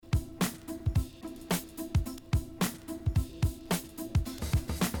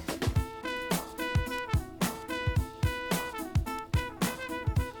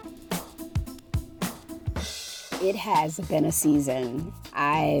It has been a season.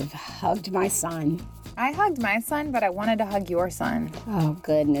 I've hugged my son. I hugged my son, but I wanted to hug your son. Oh,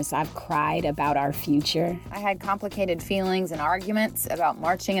 goodness. I've cried about our future. I had complicated feelings and arguments about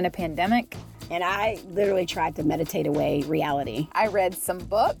marching in a pandemic. And I literally tried to meditate away reality. I read some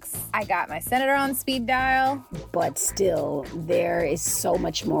books. I got my senator on speed dial. But still, there is so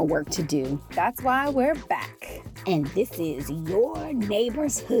much more work to do. That's why we're back. And this is Your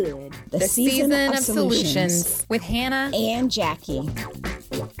Neighbor's Hood. The season of solutions with Hannah and Jackie.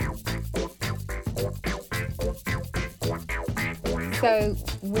 So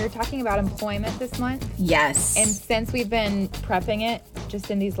we're talking about employment this month. Yes. And since we've been prepping it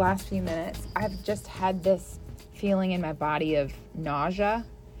just in these last few minutes, I've just had this feeling in my body of nausea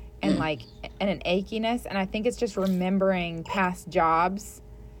and and an achiness. And I think it's just remembering past jobs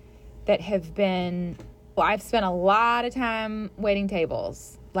that have been, I've spent a lot of time waiting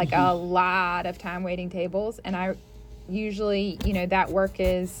tables, a lot of time waiting tables. And I usually, that work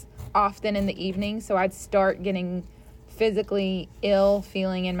is often in the evening. So I'd start getting physically ill,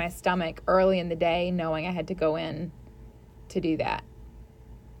 feeling in my stomach early in the day, knowing I had to go in to do that.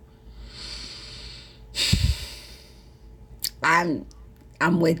 I'm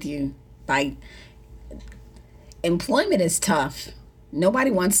with you. Employment is tough. Nobody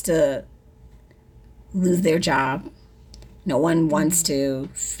wants to lose their job. No one wants to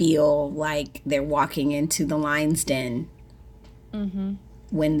feel like they're walking into the lion's den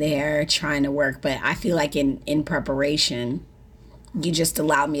when they're trying to work. But I feel like in preparation, you just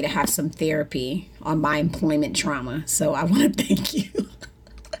allowed me to have some therapy on my employment trauma. So I want to thank you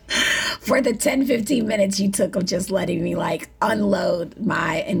for the 10-15 minutes you took of just letting me unload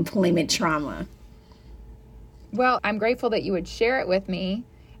my employment trauma. Well, I'm grateful that you would share it with me.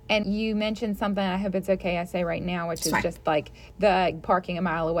 And you mentioned something, I hope it's okay I say right now, which is just the parking a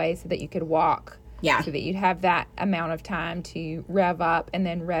mile away so that you could walk. Yeah. So that you'd have that amount of time to rev up and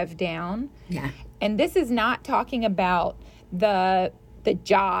then rev down. Yeah. And this is not talking about the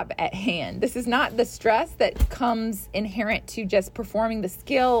job at hand. This is not the stress that comes inherent to just performing the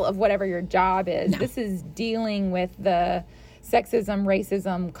skill of whatever your job is. No. This is dealing with the sexism,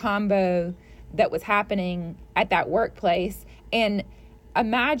 racism combo that was happening at that workplace. And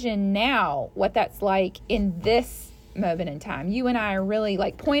imagine now what that's like in this moment in time. You and I are really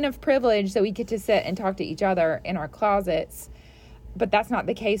point of privilege that we get to sit and talk to each other in our closets. But that's not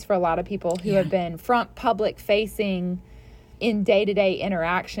the case for a lot of people who have been front public facing in day-to-day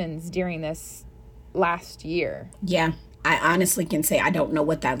interactions during this last year. Yeah. I honestly can say I don't know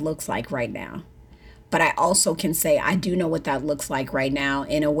what that looks like right now. But I also can say I do know what that looks like right now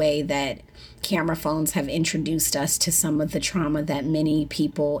in a way that camera phones have introduced us to some of the trauma that many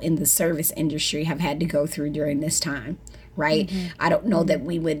people in the service industry have had to go through during this time, right? Mm-hmm. I don't know that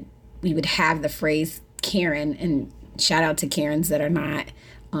we would have the phrase Karen, and shout out to Karens that are not.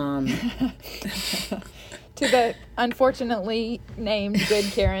 To the unfortunately named good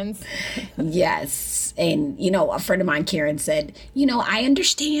Karens. Yes. And, a friend of mine, Karen, said, I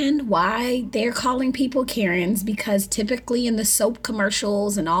understand why they're calling people Karens because typically in the soap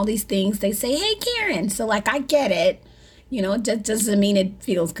commercials and all these things, they say, hey, Karen. So, I get it. It just doesn't mean it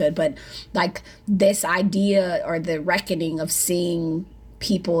feels good. But, this idea or the reckoning of seeing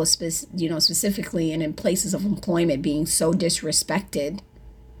people, specifically and in places of employment being so disrespected,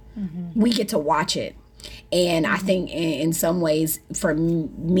 we get to watch it. And I think in some ways, for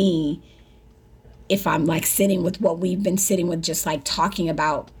me, if I'm sitting with what we've been sitting with, just talking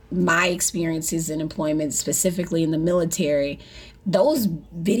about my experiences in employment, specifically in the military, those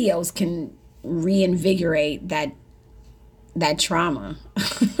videos can reinvigorate that trauma.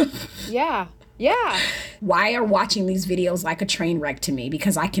 Yeah. Yeah. Why are watching these videos like a train wreck to me?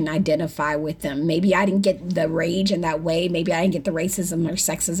 Because I can identify with them. Maybe I didn't get the rage in that way. Maybe I didn't get the racism or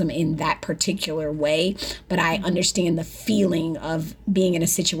sexism in that particular way. But I understand the feeling of being in a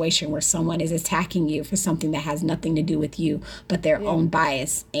situation where someone is attacking you for something that has nothing to do with you, but their own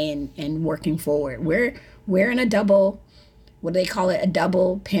bias and working forward. We're in a double, what do they call it? A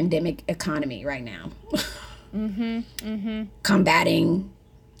double pandemic economy right now. Combating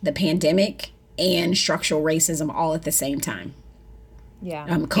the pandemic and structural racism all at the same time. Yeah.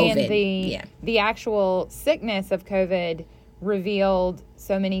 COVID. And the actual sickness of COVID revealed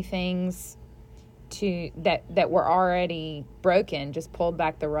so many things that were already broken, just pulled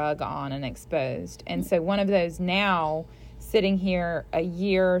back the rug on and exposed. And so one of those now, sitting here a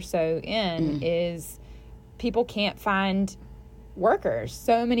year or so in, is people can't find workers.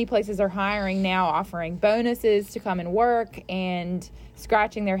 So many places are hiring now, offering bonuses to come and work and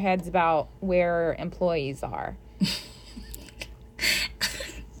scratching their heads about where employees are.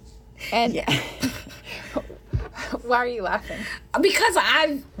 And Why are you laughing? Because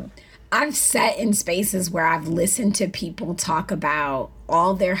I've sat in spaces where I've listened to people talk about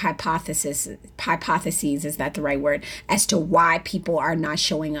all their hypotheses, is that the right word, as to why people are not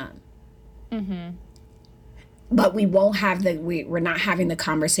showing up. But we won't have we're not having the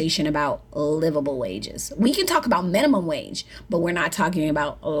conversation about livable wages. We can talk about minimum wage, but we're not talking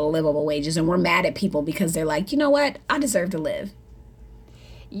about livable wages. And we're mad at people because they're like, you know what? I deserve to live.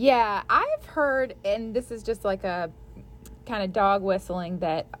 Yeah, I've heard, and this is just like a kind of dog whistling,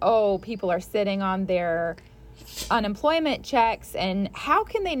 that, oh, people are sitting on their unemployment checks, and how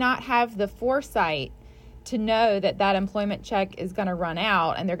can they not have the foresight to know that that employment check is going to run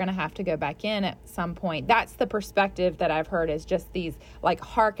out and they're going to have to go back in at some point? That's the perspective that I've heard, is just these like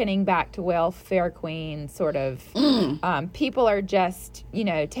hearkening back to welfare queen sort of people are just, you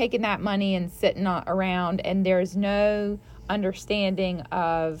know, taking that money and sitting around, and there's no understanding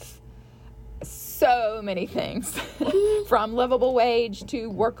of so many things from livable wage to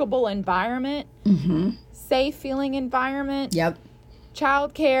workable environment, safe feeling environment,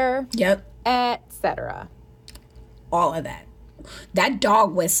 childcare, etc. All of that. That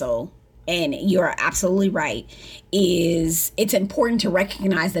dog whistle, and you're absolutely right, it's important to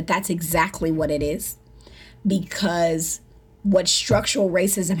recognize that that's exactly what it is, because what structural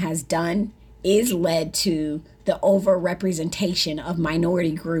racism has done is led to the overrepresentation of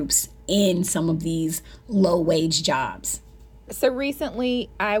minority groups in some of these low wage jobs. So recently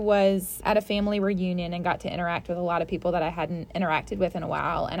I was at a family reunion and got to interact with a lot of people that I hadn't interacted with in a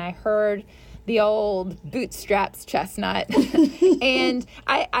while. And I heard the old bootstraps chestnut. And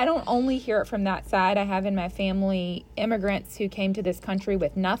I don't only hear it from that side. I have in my family immigrants who came to this country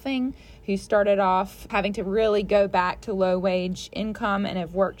with nothing, who started off having to really go back to low wage income and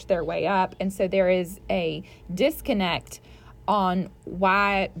have worked their way up. And so there is a disconnect on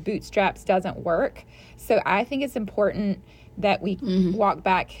why bootstraps doesn't work. So I think it's important that we walk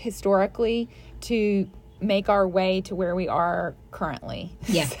back historically to make our way to where we are currently.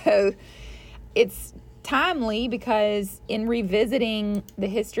 Yeah. So it's timely, because in revisiting the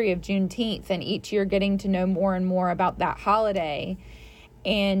history of Juneteenth and each year getting to know more and more about that holiday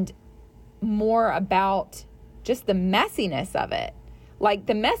and more about just the messiness of it, like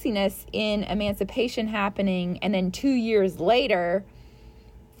the messiness in emancipation happening, and then 2 years later,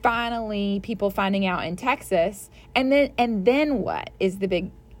 finally people finding out in Texas, and then what is the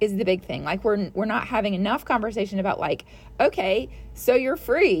big thing? Like we're not having enough conversation about, like, okay, so you're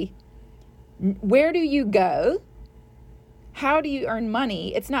free. Where do you go? How do you earn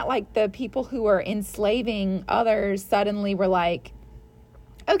money? It's not like the people who are enslaving others suddenly were like,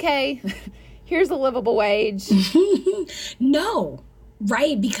 okay, here's a livable wage. No,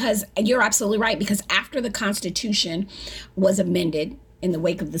 right? Because you're absolutely right. Because after the Constitution was amended in the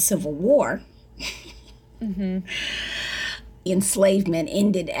wake of the Civil War, enslavement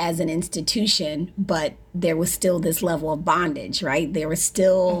ended as an institution, but there was still this level of bondage, right? There was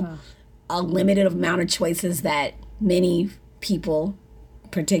still a limited amount of choices that many people,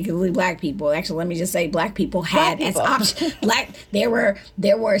 particularly Black people, actually let me just say Black people, had as options.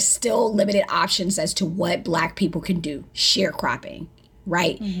 There were still limited options as to what Black people can do. Sharecropping,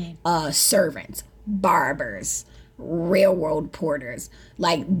 right? Servants, barbers, railroad porters.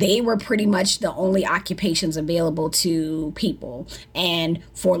 Like, they were pretty much the only occupations available to people. And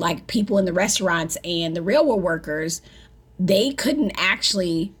for like people in the restaurants and the railroad workers, they couldn't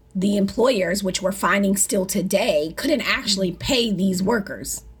actually, the employers, which we're finding still today, couldn't actually pay these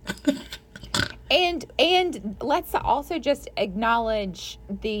workers. And let's also just acknowledge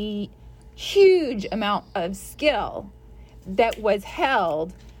the huge amount of skill that was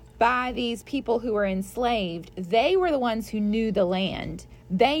held by these people who were enslaved. They were the ones who knew the land.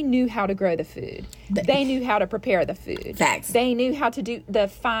 They knew how to grow the food. They knew how to prepare the food. Facts. They knew how to do the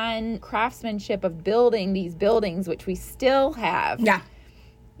fine craftsmanship of building these buildings, which we still have. Yeah.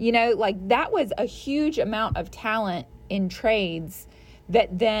 You know, like, that was a huge amount of talent in trades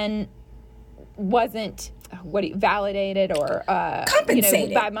that then wasn't validated or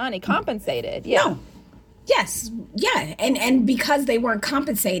compensated by money. Compensated. Yeah. No. Yes. Yeah. And because they weren't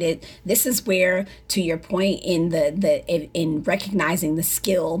compensated, this is where, to your point, in recognizing the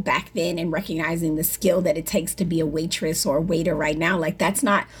skill back then and recognizing the skill that it takes to be a waitress or a waiter right now, like, that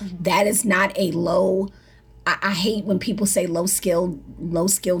is not a low. I hate when people say low skill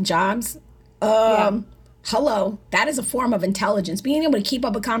jobs. Hello, that is a form of intelligence. Being able to keep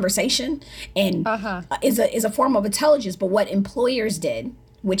up a conversation and is a form of intelligence. But what employers did,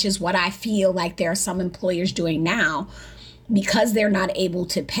 which is what I feel like there are some employers doing now, because they're not able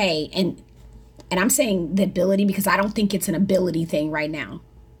to pay, and I'm saying the ability because I don't think it's an ability thing right now.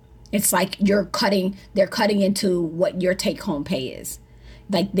 It's like they're cutting into what your take home pay is.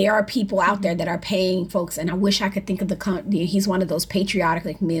 Like there are people out there that are paying folks, and I wish I could think of he's one of those patriotic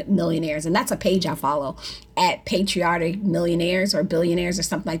like millionaires, and that's a page I follow at patriotic millionaires or billionaires or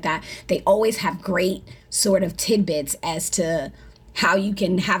something like that. They always have great sort of tidbits as to how you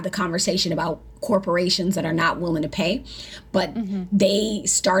can have the conversation about corporations that are not willing to pay, but they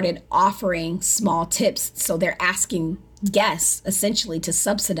started offering small tips. So they're asking guests essentially to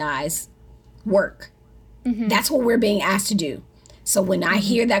subsidize work. That's what we're being asked to do. So when I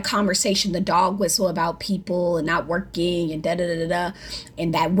hear that conversation, the dog whistle about people and not working and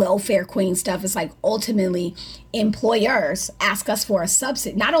and that welfare queen stuff, it's like ultimately employers ask us for a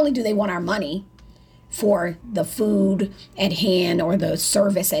subsidy. Not only do they want our money for the food at hand or the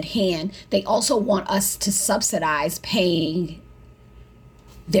service at hand, they also want us to subsidize paying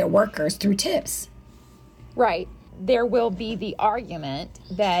their workers through tips. Right. There will be the argument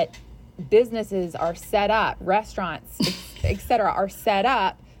that businesses are set up, restaurants, etc., are set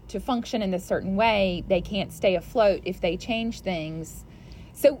up to function in a certain way. They can't stay afloat if they change things.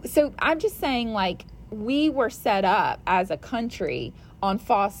 So I'm just saying, like, we were set up as a country on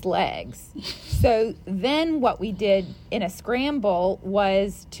false legs. So then what we did in a scramble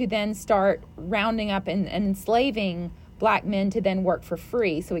was to then start rounding up and enslaving black men to then work for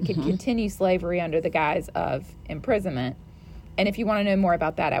free so we could continue slavery under the guise of imprisonment. And if you want to know more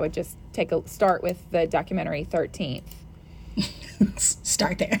about that, I would just start with the documentary 13th.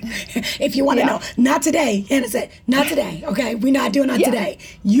 Start there. If you want to know, not today. Hannah said, not today. Okay, we're not doing that today.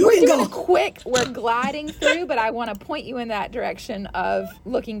 We're can go. We're gliding through, but I want to point you in that direction of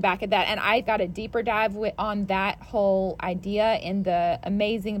looking back at that. And I got a deeper dive on that whole idea in the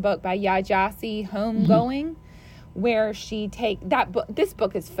amazing book by Yaa Gyasi, Homegoing, where she this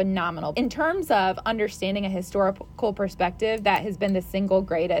book is phenomenal. In terms of understanding a historical perspective, that has been the single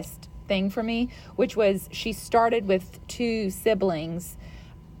greatest thing for me, which was she started with two siblings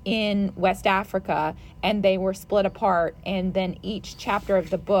in West Africa and they were split apart, and then each chapter of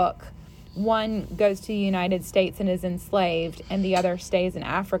the book, one goes to the United States and is enslaved and the other stays in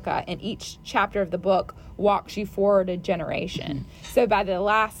Africa, and each chapter of the book walks you forward a generation. So by the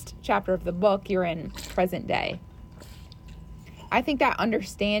last chapter of the book, you're in present day. I think that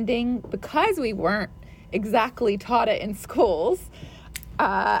understanding, because we weren't exactly taught it in schools,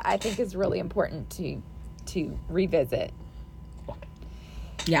 I think is really important to revisit.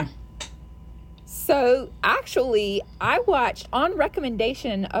 Yeah. So actually, I watched, on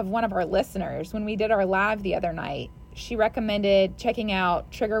recommendation of one of our listeners, when we did our live the other night, she recommended checking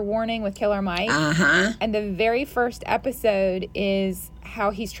out Trigger Warning with Killer Mike. And the very first episode is how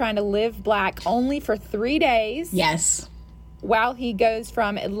he's trying to live black only for 3 days. Yes. While he goes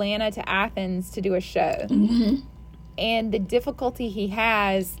from Atlanta to Athens to do a show. And the difficulty he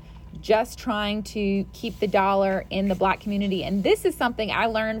has just trying to keep the dollar in the black community. And this is something I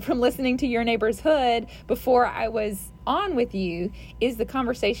learned from listening to Your Neighbor's Hood before I was on with you, is the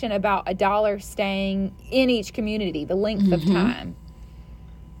conversation about a dollar staying in each community, the length of time.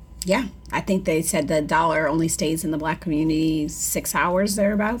 Yeah, I think they said the dollar only stays in the black community 6 hours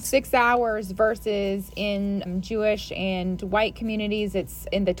thereabouts. 6 hours versus in Jewish and white communities, it's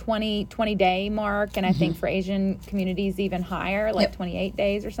in the 20-day mark. And I think for Asian communities, even higher, like 28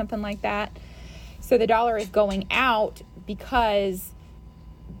 days or something like that. So the dollar is going out because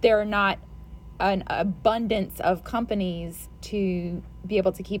there are not an abundance of companies to be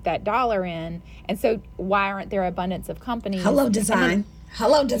able to keep that dollar in. And so why aren't there abundance of companies? Hello, design.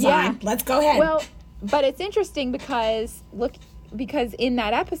 Hello, design. Yeah. Let's go ahead. Well, but it's interesting because in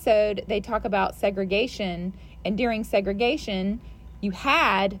that episode, they talk about segregation. And during segregation, you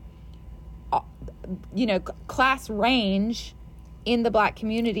had, class range in the black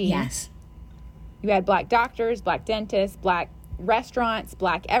community. Yes. You had black doctors, black dentists, black restaurants,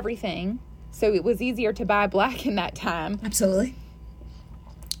 black everything. So it was easier to buy black in that time. Absolutely.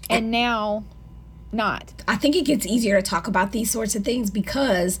 And now, not. I think it gets easier to talk about these sorts of things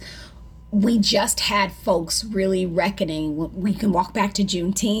because we just had folks really reckoning. We can walk back to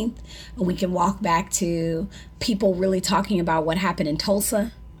Juneteenth, and we can walk back to people really talking about what happened in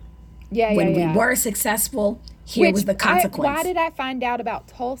Tulsa. When we were successful, here was the consequence. Why did I find out about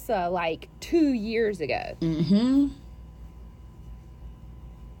Tulsa like 2 years ago?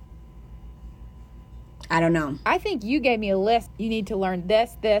 I don't know. I think you gave me a list. You need to learn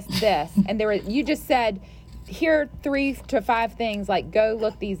this, this, this. And you just said, here are 3 to 5 things, like, go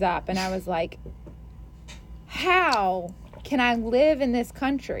look these up. And I was like, how can I live in this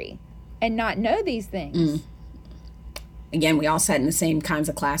country and not know these things? Again, we all sat in the same kinds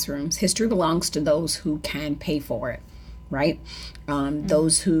of classrooms. History belongs to those who can pay for it. right?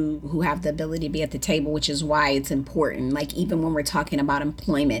 Those who have the ability to be at the table, which is why it's important. Like even when we're talking about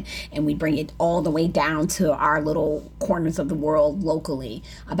employment and we bring it all the way down to our little corners of the world locally,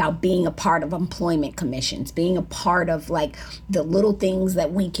 about being a part of employment commissions, being a part of like the little things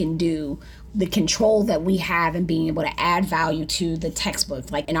that we can do, the control that we have and being able to add value to the textbook.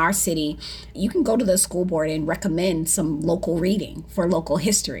 Like in our city, you can go to the school board and recommend some local reading for local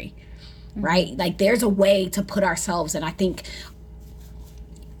history, right? Like there's a way to put ourselves, and I think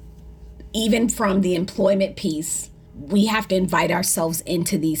even from the employment piece, we have to invite ourselves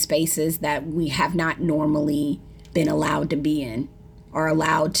into these spaces that we have not normally been allowed to be in, or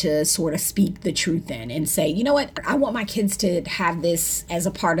allowed to sort of speak the truth in and say, you know what, I want my kids to have this as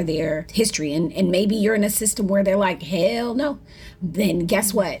a part of their history. And maybe you're in a system where they're like, hell no. Then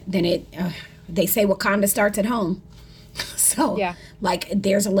guess what? Then they say Wakanda starts at home. So Yeah. like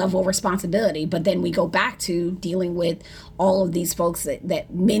there's a level of responsibility, but then we go back to dealing with all of these folks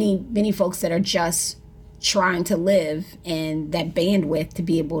that many folks that are just trying to live, and that bandwidth to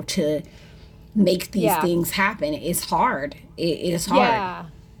be able to make these things happen is hard. It is hard. Yeah.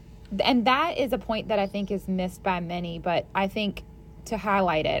 And that is a point that I think is missed by many, but I think to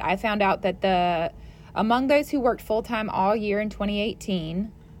highlight it, I found out that among those who worked full-time all year in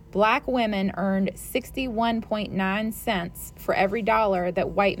 2018, Black women earned 61.9 cents for every dollar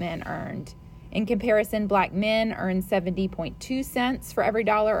that white men earned. In comparison, Black men earned 70.2 cents for every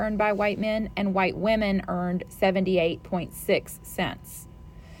dollar earned by white men, and white women earned 78.6 cents.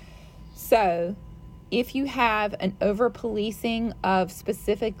 So, if you have an over-policing of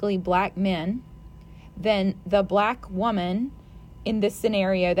specifically Black men, then the Black woman in this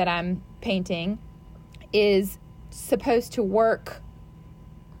scenario that I'm painting is supposed to work.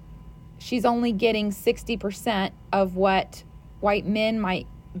 She's only getting 60% of what white men might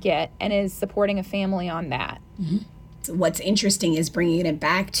get and is supporting a family on that. Mm-hmm. What's interesting is bringing it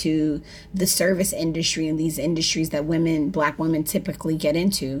back to the service industry and these industries that Black women typically get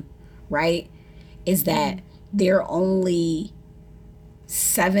into, right? Is that there are only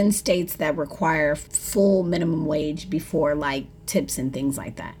 7 states that require full minimum wage before like tips and things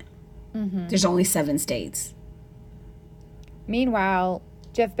like that. Mm-hmm. There's only 7 states. Meanwhile,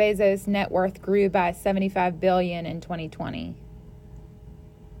 Jeff Bezos' net worth grew by $75 billion in 2020.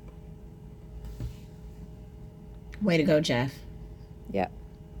 Way to go, Jeff. Yep.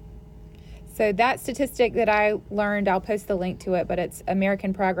 So that statistic that I learned, I'll post the link to it, but it's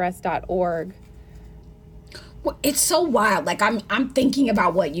americanprogress.org. Well, it's so wild. Like I'm thinking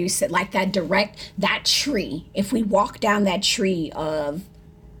about what you said, like that tree. If we walk down that tree of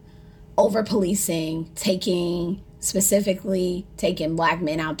over policing, specifically taking Black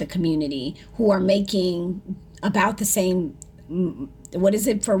men out the community who are making about the same, what is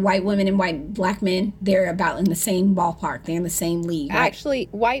it for white women and Black men? They're about in the same ballpark. They're in the same league. Right? Actually,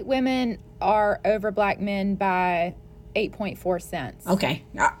 white women are over Black men by 8.4 cents. Okay.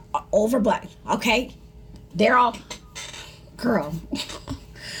 Over Black. Okay. They're all, girl.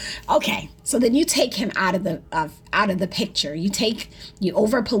 Okay. So then you take him out of the picture. You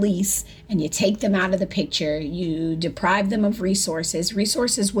over police and you take them out of the picture. You deprive them of resources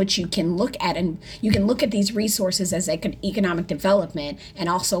which you can look at, and you can look at these resources as economic development and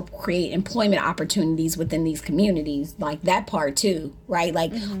also create employment opportunities within these communities, like that part too, right?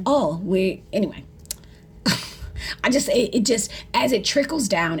 Like, anyway. It just as it trickles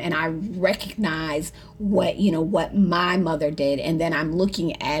down and I recognize what my mother did, and then I'm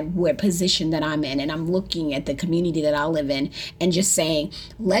looking at what position that I'm in, and I'm looking at the community that I live in, and just saying,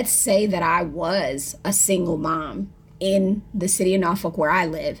 let's say that I was a single mom in the city of Norfolk where I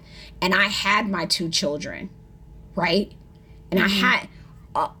live, and I had my 2 children, right? And I had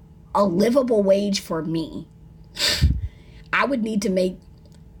a livable wage for me. I would need to make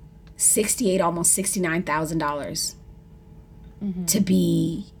almost $69,000 to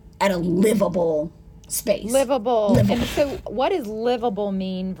be at a livable space. Livable. And so what does livable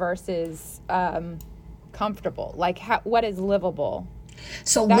mean versus comfortable? Like what is livable?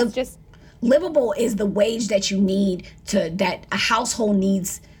 So livable is the wage that you need that a household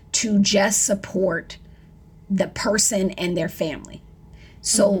needs to just support the person and their family.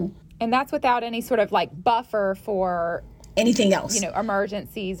 So and that's without any sort of like buffer for anything else,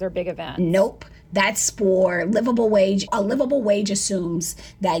 emergencies or big events. Nope. That's for livable wage. A livable wage assumes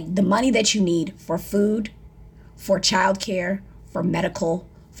that the money that you need for food, for childcare, for medical,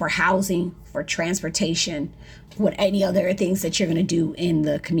 for housing, for transportation, what any other things that you're going to do in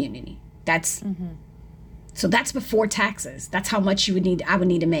the community. That's so that's before taxes. That's how much I would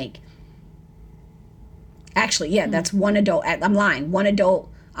need to make. Actually, that's one adult. I'm lying. One adult.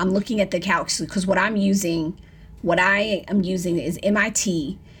 I'm looking at the calcs because what I'm using what I am using is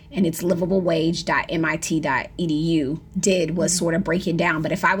MIT, and it's livablewage.mit.edu did was sort of break it down.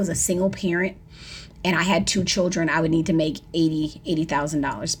 But if I was a single parent and I had 2 children, I would need to make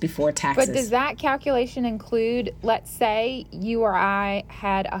 $80,000 before taxes. But does that calculation include, let's say you or I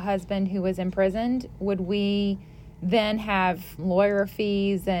had a husband who was imprisoned, would we then have lawyer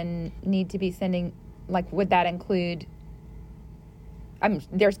fees and need to be sending, like, would that include,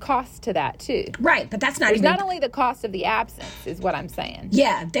 there's costs to that too. Right, but that's not There's even... not only the cost of the absence is what I'm saying.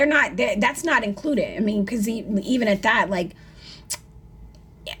 Yeah, that's not included. I mean, because even at that, like,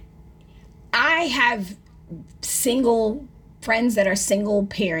 I have single friends that are single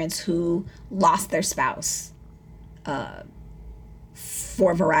parents who lost their spouse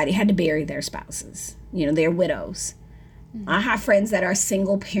for a variety, had to bury their spouses. You know, they're widows. I have friends that are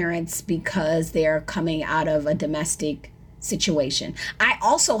single parents because they're coming out of a domestic situation. I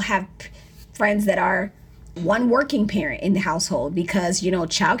also have friends that are one working parent in the household because, you know,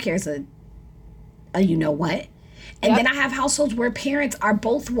 childcare is a you know what. And then I have households where parents are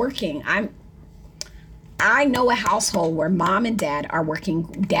both working. I know a household where mom and dad are working.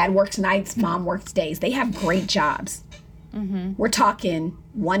 Dad works nights, mom works days. They have great jobs. We're talking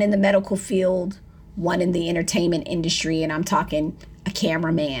one in the medical field, one in the entertainment industry, and I'm talking a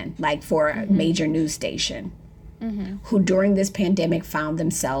cameraman, like for a major news station, who during this pandemic found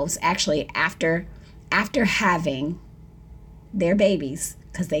themselves actually after having their babies,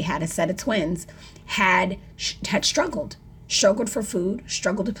 because they had a set of twins, had struggled for food,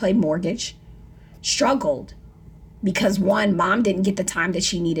 struggled to pay mortgage, struggled because one, mom didn't get the time that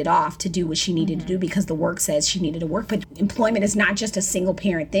she needed off to do what she needed to do because the work says she needed to work. But employment is not just a single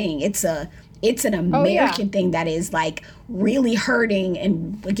parent thing. It's an American thing that is like really hurting,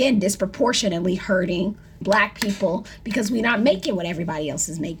 and again, disproportionately hurting Black people because we're not making what everybody else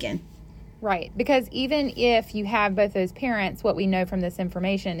is making. Right. Because even if you have both those parents, what we know from this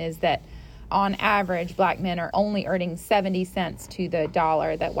information is that on average, Black men are only earning 70 cents to the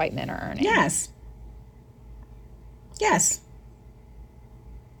dollar that white men are earning. Yes.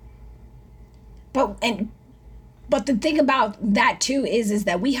 But the thing about that too is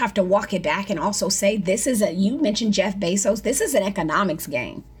that we have to walk it back and also say you mentioned Jeff Bezos, this is an economics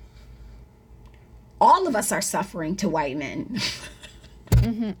game. All of us are suffering to white men.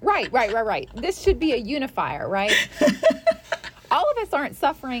 Right. This should be a unifier, right? All of us aren't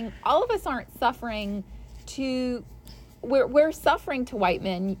suffering to, we're suffering to white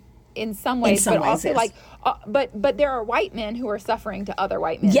men in some ways, but also like, but there are white men who are suffering to other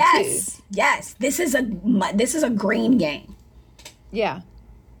white men too. Yes. This is a green game. Yeah.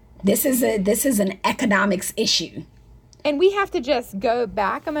 This is an economics issue. And we have to just go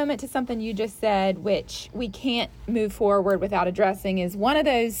back a moment to something you just said, which we can't move forward without addressing, is one of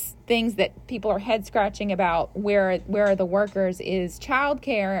those things that people are head scratching about where are the workers is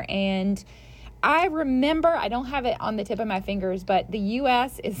childcare. And I remember, I don't have it on the tip of my fingers, but the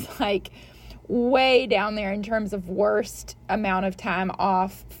U.S. is like way down there in terms of worst amount of time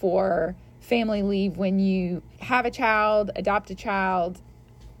off for family leave when you have a child, adopt a child,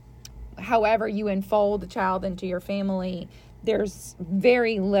 however you enfold a child into your family. There's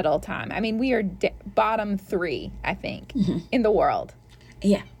very little time. I mean, we are bottom 3, I think, in the world.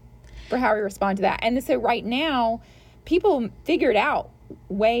 Yeah. For how we respond to that. And so right now, people figured out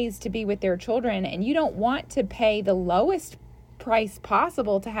ways to be with their children, and you don't want to pay the lowest price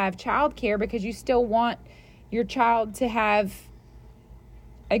possible to have childcare because you still want your child to have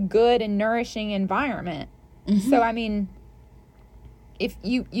a good and nourishing environment. So, I mean, if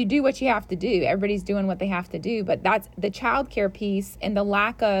you do what you have to do, everybody's doing what they have to do, but that's the childcare piece, and the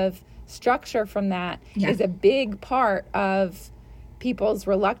lack of structure from that is a big part of people's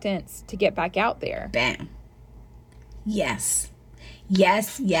reluctance to get back out there. Bam. Yes,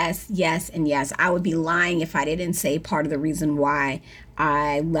 and yes. I would be lying if I didn't say part of the reason why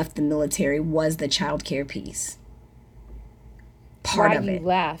I left the military was the childcare piece. Part of it.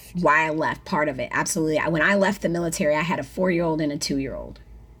 Why I left, part of it. Absolutely. When I left the military, I had a 4-year-old and a 2-year-old.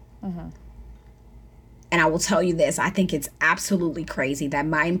 And I will tell you this, I think it's absolutely crazy that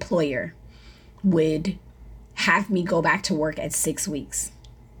my employer would have me go back to work at 6 weeks.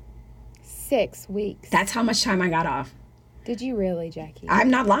 6 weeks. That's how much time I got off. Did you really, Jackie? I'm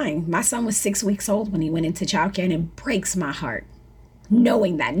not lying. My son was 6 weeks old when he went into childcare, and it breaks my heart.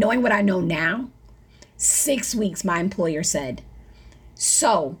 Knowing what I know now, 6 weeks, my employer said.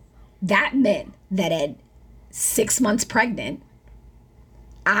 So that meant that at 6 months pregnant,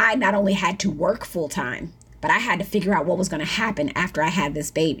 I not only had to work full time, but I had to figure out what was going to happen after I had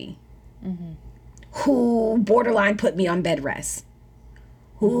this baby. Who borderline put me on bed rest.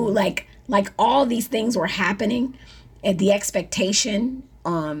 Who like Like all these things were happening, and the expectation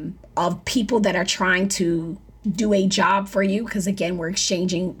of people that are trying to do a job for you, because again, we're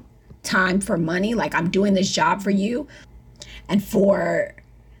exchanging time for money. Like I'm doing this job for you, and for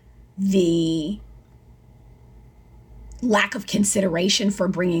the lack of consideration for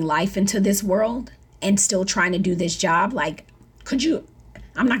bringing life into this world and still trying to do this job. Like, could you,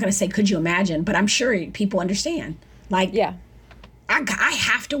 I'm not going to say could you imagine, but I'm sure people understand. Like, Yeah. I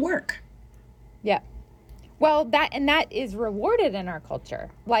have to work. Yeah. Well, that is rewarded in our culture.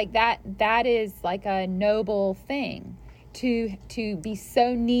 Like that is like a noble thing to be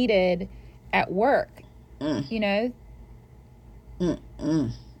so needed at work. You know?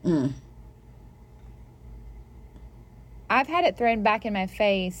 I've had it thrown back in my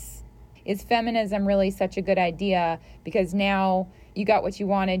face. Is feminism really such a good idea? Because now you got what you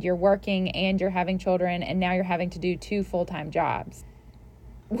wanted, you're working and you're having children, and now you're having to do 2 full-time jobs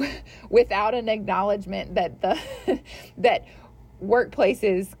without an acknowledgement that that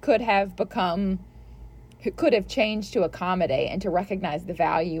workplaces could have changed to accommodate and to recognize the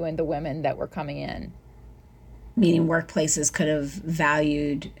value in the women that were coming in. Meaning workplaces could have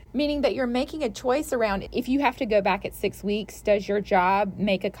valued. Meaning that you're making a choice around, if you have to go back at 6 weeks, does your job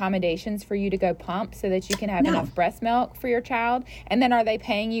make accommodations for you to go pump so that you can have enough breast milk for your child? And then are they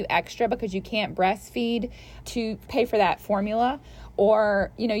paying you extra because you can't breastfeed to pay for that formula?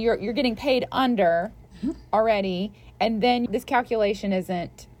 Or, you know, you're getting paid under already, and then this calculation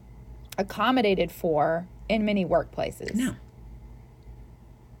isn't accommodated for in many workplaces.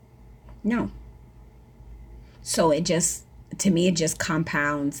 No. So it just, to me, it just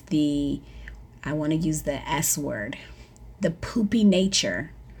compounds I want to use the S word, the poopy nature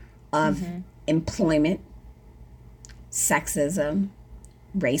of employment, sexism,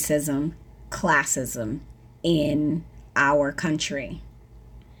 racism, classism in our country.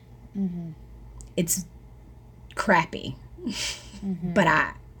 It's crappy. But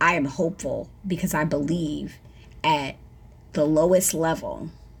I am hopeful, because I believe at the lowest level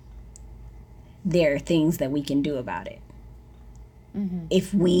there are things that we can do about it.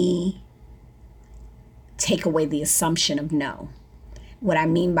 If we take away the assumption of no. What I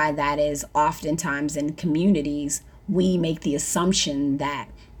mean by that is oftentimes in communities, we make the assumption that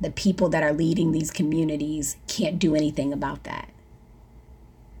the people that are leading these communities can't do anything about that.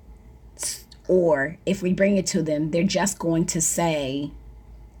 Or if we bring it to them, they're just going to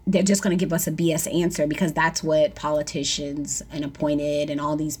give us a BS answer, because that's what politicians and appointed and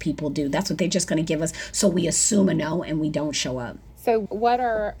all these people do. That's what they're just going to give us. So we assume a no and we don't show up. So what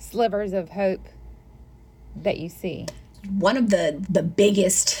are slivers of hope that you see? One of the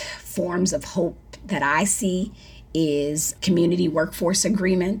biggest forms of hope that I see is community workforce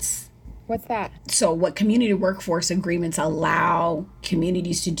agreements. What's that? So what community workforce agreements allow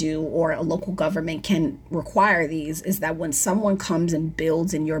communities to do, or a local government can require these, is that when someone comes and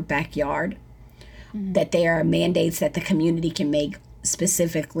builds in your backyard, that there are mandates that the community can make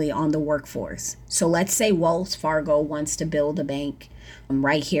specifically on the workforce. So let's say Wells Fargo wants to build a bank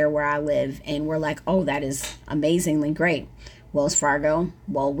right here where I live, and we're like, oh, that is amazingly great. Wells Fargo,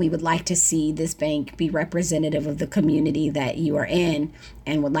 well, we would like to see this bank be representative of the community that you are in,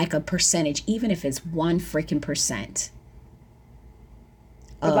 and would like a percentage, even if it's 1%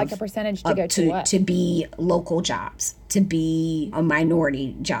 Would like a percentage to go to what? To be local jobs, to be a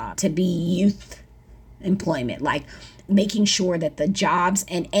minority job, to be youth employment, like making sure that the jobs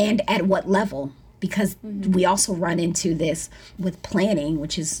and at what level. Because we also run into this with planning,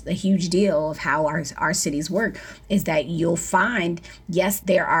 which is a huge deal of how our cities work, is that you'll find, yes,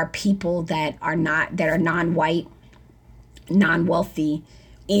 there are people that are non-white, non-wealthy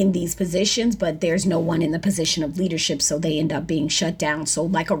in these positions, but there's no one in the position of leadership, so they end up being shut down. So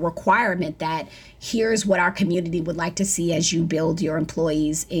like a requirement that here's what our community would like to see as you build your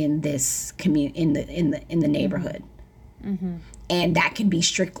employees in this in the neighborhood. And that can be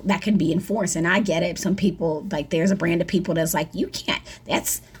strict, that can be enforced. And I get it. Some people, like, there's a brand of people that's like, you can't,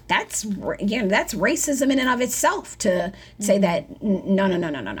 that's racism in and of itself to say that, no,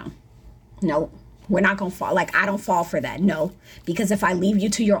 we're not going to fall. Like, I don't fall for that. No, because if I leave you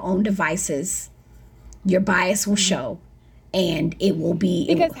to your own devices, your bias will show, and it will be.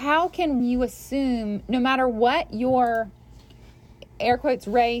 Because how can you assume, no matter what your, air quotes,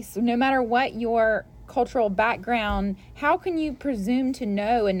 race, no matter what your cultural background, how can you presume to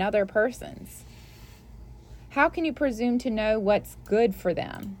know another person's? How can you presume to know what's good for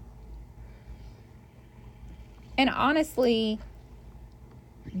them? And honestly,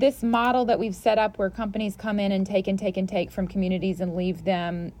 this model that we've set up where companies come in and take from communities and leave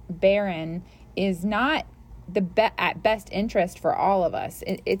them barren is not at best interest for all of us.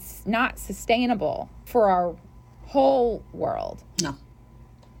 It's not sustainable for our whole world. No.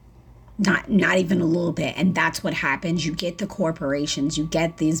 Not even a little bit. And that's what happens. You get the corporations, you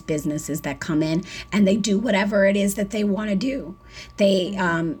get these businesses that come in and they do whatever it is that they want to do. They,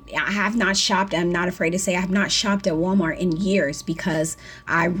 I have not shopped. I'm not afraid to say I have not shopped at Walmart in years because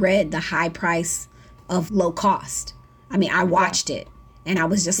I read the high price of low cost. I mean, I watched it and I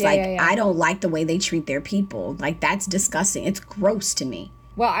was just I don't like the way they treat their people. Like, that's disgusting. It's gross to me.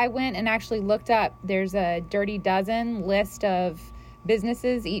 Well, I went and actually looked up, there's a Dirty Dozen list of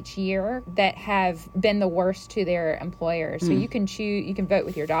businesses each year that have been the worst to their employers. So you can choose, you can vote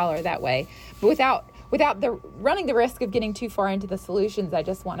with your dollar that way, but without the running the risk of getting too far into the solutions. I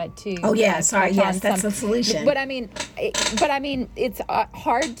just wanted to. Oh yeah, sorry. Yes, that's a solution. But I mean, it's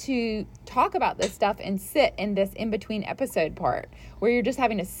hard to talk about this stuff and sit in this in between episode part where you're just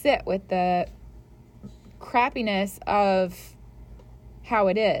having to sit with the crappiness of how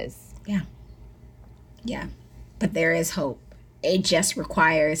it is. Yeah, but there is hope. It just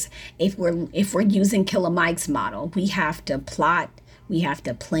requires, if we're using Killer Mike's model, we have to plot, we have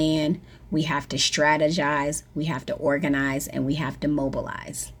to plan, we have to strategize, we have to organize, and we have to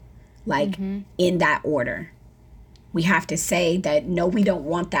mobilize. Like, in that order. We have to say that, no, we don't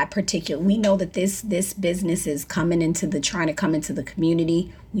want that particular, we know that this business is trying to come into the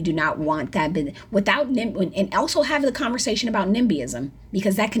community. We do not want that business without, and also have the conversation about NIMBYism,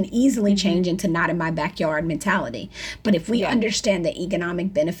 because that can easily change into not in my backyard mentality. But if we understand the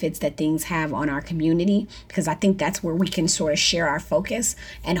economic benefits that things have on our community, because I think that's where we can sort of share our focus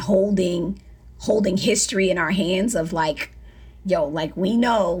and holding history in our hands of like, yo, like, we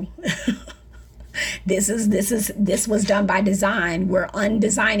know this was done by design. We're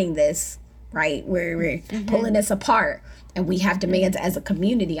undesigning this, right? We're pulling this apart, and we have demands as a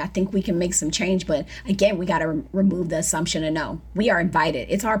community. I think we can make some change, but again, we got to remove the assumption of no. We are invited.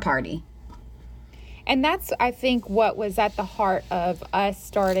 It's our party. And that's, I think, what was at the heart of us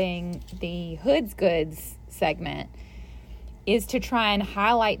starting the Hood's Goods segment, is to try and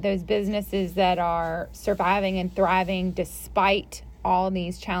highlight those businesses that are surviving and thriving despite all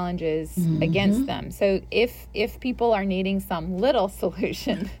these challenges against them. So if people are needing some little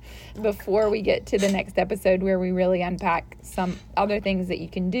solution before we get to the next episode where we really unpack some other things that you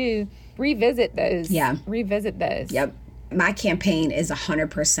can do, revisit those. Revisit those. Yep. My campaign is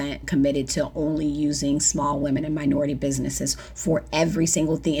 100% committed to only using small women and minority businesses for every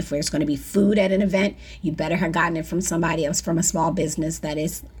single thing. If there's going to be food at an event, you better have gotten it from somebody else, from a small business that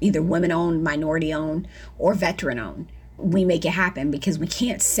is either women-owned, minority-owned, or veteran-owned. We make it happen, because we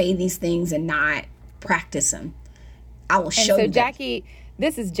can't say these things and not practice them. I will show you. So, Jackie,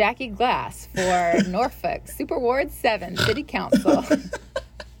 this is Jackie Glass for Norfolk Super Ward 7 City Council.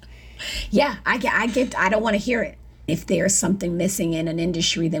 Yeah, I don't want to hear it. If there's something missing in an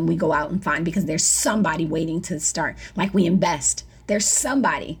industry, then we go out and find, because there's somebody waiting to start. Like, we invest. There's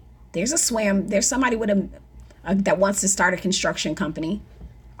somebody. There's somebody with that wants to start a construction company.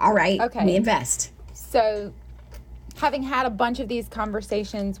 All right, okay. We invest. So, having had a bunch of these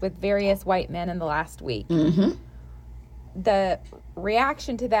conversations with various white men in the last week, the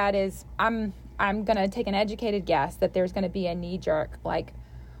reaction to that is, I'm going to take an educated guess that there's going to be a knee-jerk, like,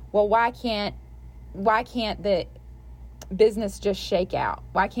 well, why can't the business just shake out?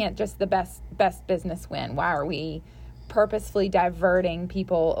 Why can't just the best business win? Why are we purposefully diverting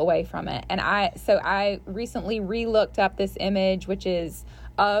people away from it? And I recently re-looked up this image, which is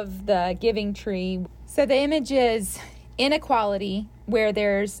of the giving tree. So the image is inequality, where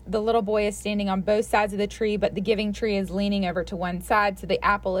there's the little boy is standing on both sides of the tree, but the giving tree is leaning over to one side, so the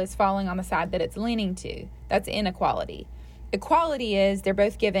apple is falling on the side that it's leaning to. That's inequality. Equality is they're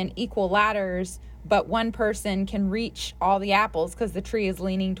both given equal ladders, but one person can reach all the apples because the tree is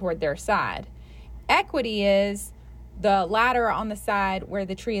leaning toward their side. Equity is the ladder on the side where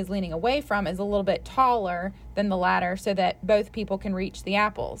the tree is leaning away from is a little bit taller than the ladder so that both people can reach the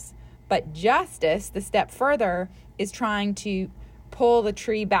apples. But justice, the step further, is trying to pull the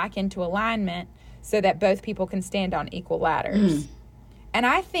tree back into alignment so that both people can stand on equal ladders. And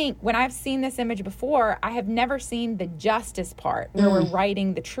I think when I've seen this image before, I have never seen the justice part where we're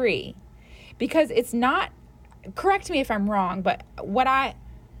righting the tree. Because it's not, correct me if I'm wrong, but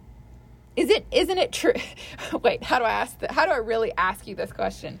isn't it true? Wait, how do I really ask you this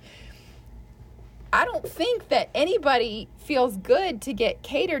question? I don't think that anybody feels good to get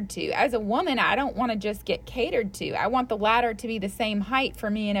catered to. As a woman, I don't want to just get catered to. I want the ladder to be the same height for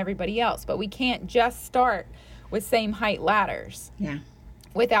me and everybody else, but we can't just start with same height ladders. Yeah.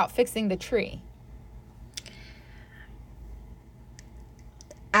 Without fixing the tree.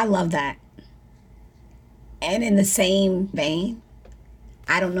 I love that. And in the same vein,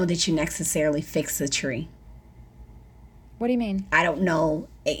 I don't know that you necessarily fix a tree. What do you mean? I don't know.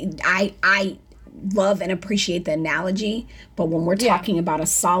 I love and appreciate the analogy, but when we're talking about a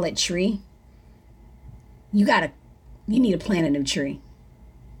solid tree, you need to plant a new tree.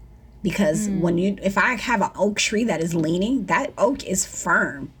 Because if I have an oak tree that is leaning, that oak is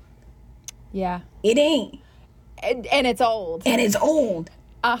firm. Yeah. It ain't. And it's old. And it's old.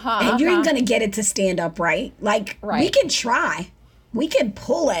 And you ain't going to get it to stand upright. Like, we can try. We can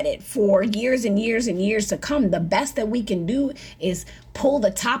pull at it for years and years and years to come. The best that we can do is pull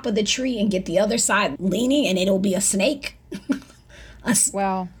the top of the tree and get the other side leaning, and it'll be a snake.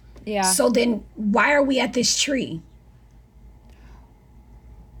 Well, yeah. So then why are we at this tree?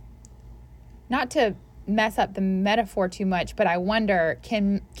 Not to mess up the metaphor too much, but I wonder,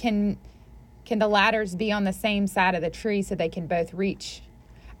 can the ladders be on the same side of the tree so they can both reach?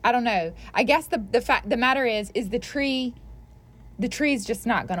 I don't know. I guess the matter is the tree's just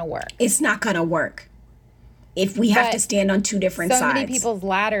not going to work. It's not going to work if we have to stand on two different sides. So many people's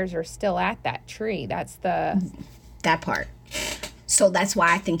ladders are still at that tree. That's that part. So that's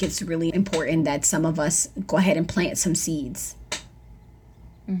why I think it's really important that some of us go ahead and plant some seeds.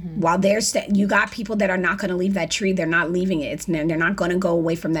 While you got people that are not going to leave that tree, they're not leaving it. They're not going to go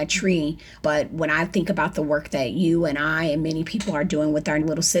away from that tree. But when I think about the work that you and I and many people are doing with our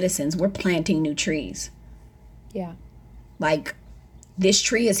little citizens, we're planting new trees. Yeah. Like, this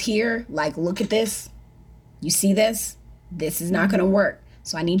tree is here. Like, look at this. You see this? This is not going to work.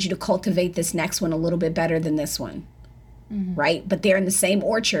 So I need you to cultivate this next one a little bit better than this one. Right? But they're in the same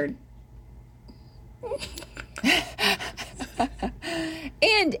orchard.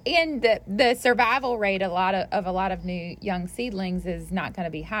 And the survival rate of a lot of new young seedlings is not going to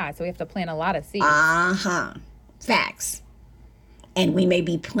be high. So we have to plant a lot of seeds. Facts. And we may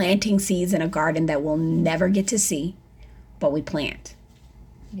be planting seeds in a garden that we'll never get to see, but we plant.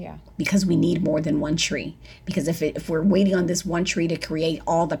 Yeah. Because we need more than one tree. Because if we're waiting on this one tree to create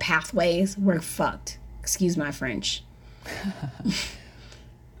all the pathways, we're fucked. Excuse my French.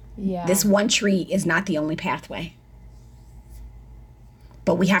 Yeah. This one tree is not the only pathway.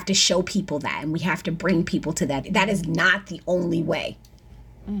 But we have to show people that, and we have to bring people to that. That is not the only way.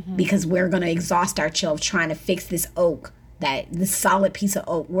 Because we're going to exhaust ourselves trying to fix this oak, this solid piece of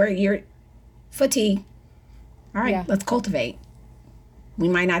oak, where you're fatigued. All right, let's cultivate. We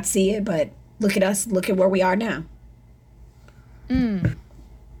might not see it, but look at us. Look at where we are now. I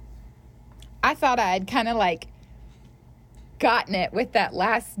thought I had kind of like gotten it with that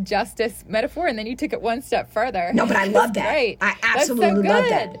last justice metaphor, and then you took it one step further. No, but I love that. Great. I absolutely love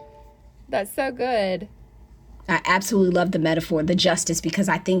that. That's so good. I absolutely love the metaphor, the justice, because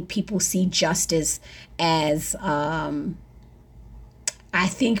I think people see justice as, I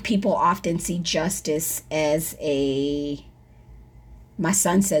think people often see justice as my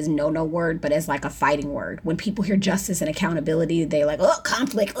son says no word, but as like a fighting word. When people hear justice and accountability, they're like, oh,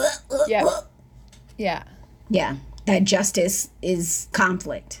 conflict. Yeah. Yeah. Yeah. That justice is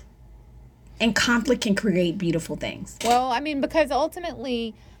conflict. And conflict can create beautiful things. Well, I mean, because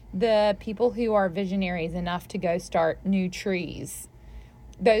ultimately the people who are visionaries enough to go start new trees,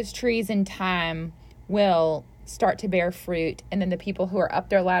 those trees in time will start to bear fruit. And then the people who are up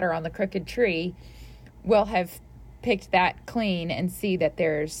their ladder on the crooked tree will have picked that clean and see that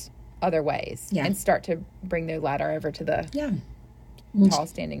there's other ways and start to bring their ladder over to the tall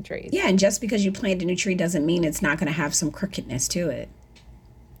standing trees. Yeah, and just because you plant a new tree doesn't mean it's not going to have some crookedness to it.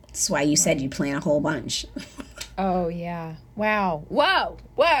 That's why you said you plant a whole bunch. Oh, yeah. Wow. Whoa.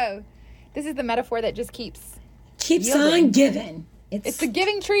 This is the metaphor that just keeps on giving. It's the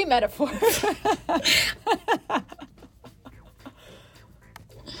giving tree metaphor.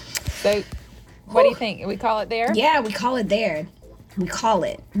 So, what do you think? We call it there? Yeah, we call it there. We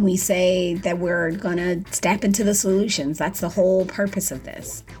say that we're going to step into the solutions. That's the whole purpose of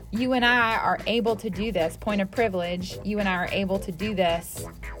this. You and I are able to do this. Point of privilege. You and I are able to do this,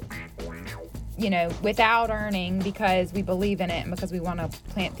 without earning, because we believe in it and because we want to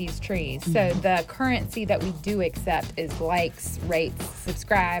plant these trees. So the currency that we do accept is likes, rates,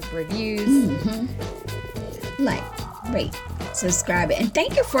 subscribe, reviews. Like, rate, subscribe. And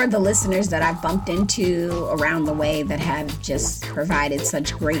thank you for the listeners that I've bumped into around the way that have just provided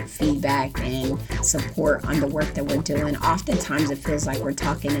such great feedback and support on the work that we're doing. Oftentimes it feels like we're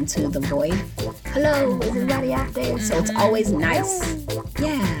talking into the void. Hello, is everybody out there? So it's always nice.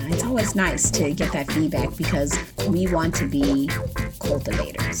 Yeah, it's always nice to get that feedback because we want to be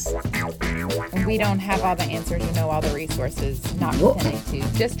cultivators. We don't have all the answers, all the resources, not pretending to.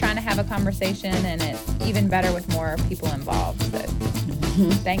 Just trying to have a conversation, and it's even better with more people involved. So.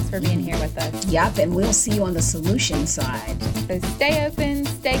 Thanks for being here with us. Yep, and we'll see you on the solution side. So stay open,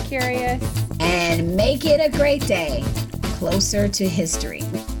 stay curious, and make it a great day closer to history.